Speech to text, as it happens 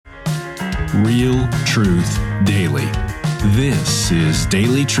Real Truth Daily. This is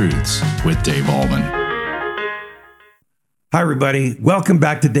Daily Truths with Dave Allman. Hi, everybody. Welcome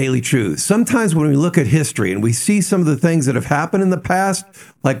back to Daily Truth. Sometimes when we look at history and we see some of the things that have happened in the past,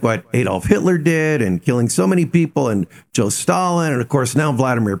 like what Adolf Hitler did and killing so many people, and Joe Stalin, and of course now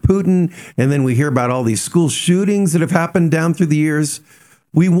Vladimir Putin, and then we hear about all these school shootings that have happened down through the years,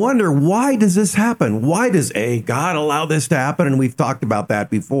 we wonder, why does this happen? Why does God allow this to happen? And we've talked about that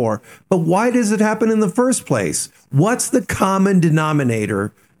before. But why does it happen in the first place? What's the common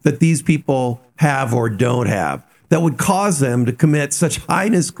denominator that these people have or don't have that would cause them to commit such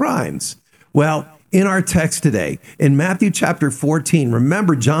heinous crimes? Well, in our text today, in Matthew chapter 14,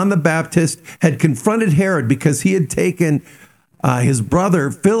 remember John the Baptist had confronted Herod because he had taken his brother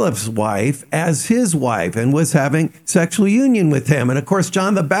Philip's wife as his wife and was having sexual union with him. And of course,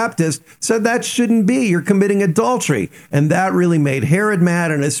 John the Baptist said that shouldn't be. You're committing adultery. And that really made Herod mad,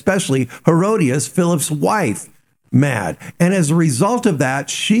 and especially Herodias, Philip's wife, mad. And as a result of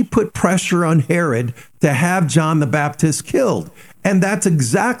that, she put pressure on Herod to have John the Baptist killed. And that's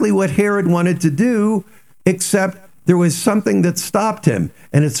exactly what Herod wanted to do, except there was something that stopped him.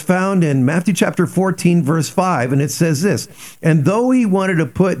 And it's found in Matthew chapter 14, verse 5. And it says this: "And though he wanted to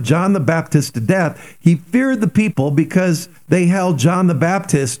put John the Baptist to death, he feared the people because they held John the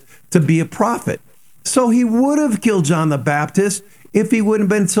Baptist to be a prophet." So he would have killed John the Baptist if he wouldn't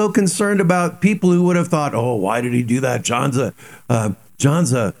have been so concerned about people who would have thought, "Oh, why did he do that? John's a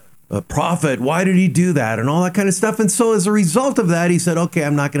prophet. Why did he do that?" And all that kind of stuff. And so as a result of that, he said, "Okay,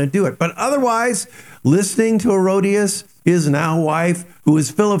 I'm not going to do it." But otherwise, listening to Herodias, his now wife, who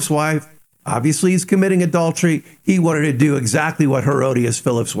is Philip's wife, obviously he's committing adultery. He wanted to do exactly what Herodias,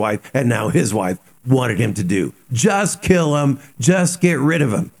 Philip's wife, and now his wife, wanted him to do. Just kill him. Just get rid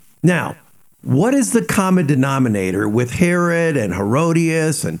of him. Now, what is the common denominator with Herod and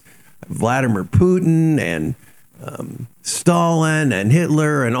Herodias and Vladimir Putin and Stalin and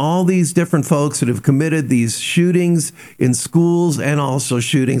Hitler and all these different folks that have committed these shootings in schools and also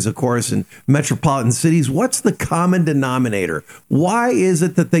shootings, of course, in metropolitan cities? What's the common denominator? Why is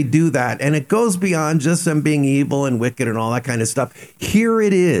it that they do that? And it goes beyond just them being evil and wicked and all that kind of stuff. Here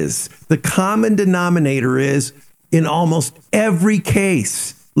it is. The common denominator is, in almost every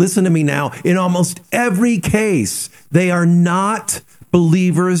case, listen to me now, in almost every case, they are not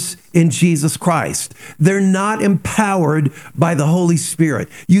believers in Jesus Christ. They're not empowered by the Holy Spirit.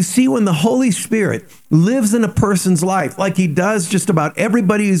 You see, when the Holy Spirit lives in a person's life, like he does just about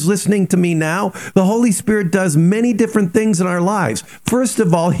everybody who's listening to me now, the Holy Spirit does many different things in our lives. First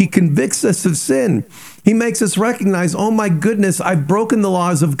of all, he convicts us of sin. He makes us recognize, oh my goodness, I've broken the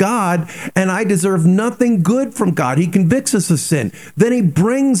laws of God and I deserve nothing good from God. He convicts us of sin. Then he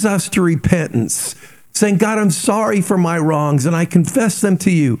brings us to repentance, saying, "God, I'm sorry for my wrongs and I confess them to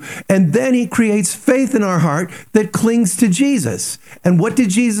you." And then he creates faith in our heart that clings to Jesus. And what did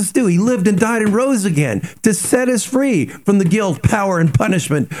Jesus do? He lived and died and rose again to set us free from the guilt, power, and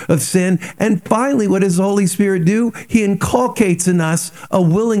punishment of sin. And finally, what does the Holy Spirit do? He inculcates in us a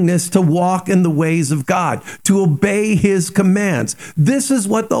willingness to walk in the ways of God, to obey his commands. This is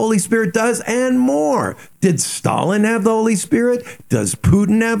what the Holy Spirit does and more. Did Stalin have the Holy Spirit? Does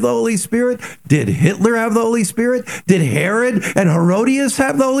Putin have the Holy Spirit? Did Hitler have the Holy Spirit? Did Herod and Herodias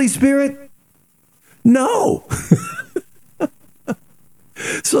have the Holy Spirit? No.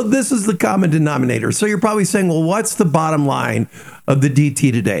 So this is the common denominator. So you're probably saying, well, what's the bottom line of the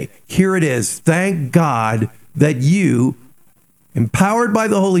DT today? Here it is. Thank God that you, empowered by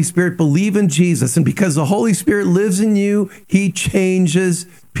the Holy Spirit, believe in Jesus. And because the Holy Spirit lives in you, he changes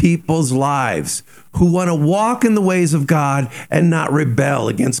people's lives who want to walk in the ways of God and not rebel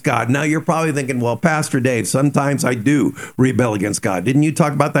against God. Now, you're probably thinking, well, Pastor Dave, sometimes I do rebel against God. Didn't you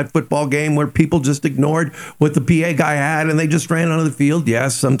talk about that football game where people just ignored what the PA guy had and they just ran onto the field?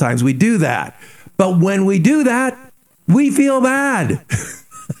 Yes, sometimes we do that. But when we do that, we feel bad.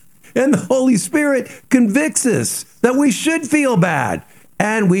 And the Holy Spirit convicts us that we should feel bad.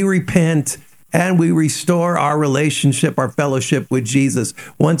 And we repent and we restore our relationship, our fellowship with Jesus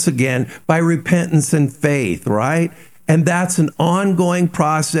once again by repentance and faith, right? And that's an ongoing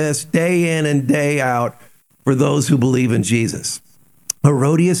process day in and day out for those who believe in Jesus.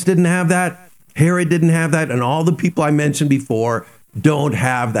 Herodias didn't have that. Herod didn't have that. And all the people I mentioned before don't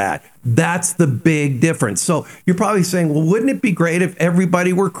have that. That's the big difference. So you're probably saying, well, wouldn't it be great if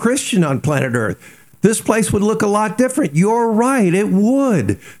everybody were Christian on planet Earth? This place would look a lot different. You're right, it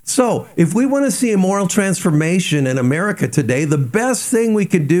would. So if we want to see a moral transformation in America today, the best thing we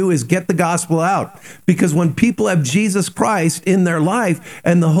could do is get the gospel out. Because when people have Jesus Christ in their life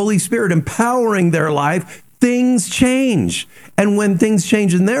and the Holy Spirit empowering their life, things change. And when things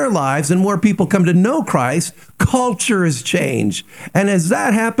change in their lives and more people come to know Christ, cultures change. And as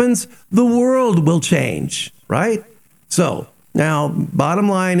that happens, the world will change, right? So now, bottom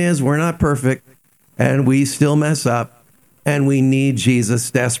line is we're not perfect and we still mess up and we need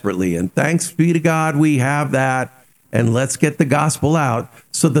Jesus desperately. And thanks be to God, we have that. And let's get the gospel out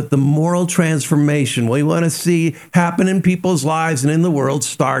so that the moral transformation we want to see happen in people's lives and in the world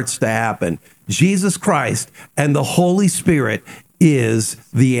starts to happen. Jesus Christ and the Holy Spirit is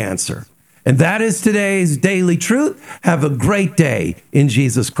the answer. And that is today's Daily Truth. Have a great day in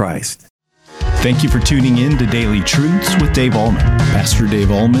Jesus Christ. Thank you for tuning in to Daily Truths with Dave Allman. Pastor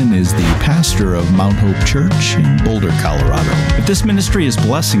Dave Allman is the pastor of Mount Hope Church in Boulder, Colorado. If this ministry is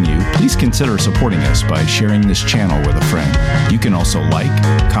blessing you, please consider supporting us by sharing this channel with a friend. You can also like,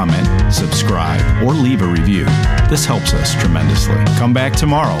 comment, subscribe, or leave a review. This helps us tremendously. Come back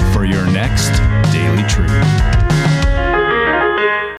tomorrow for your next Daily Truth.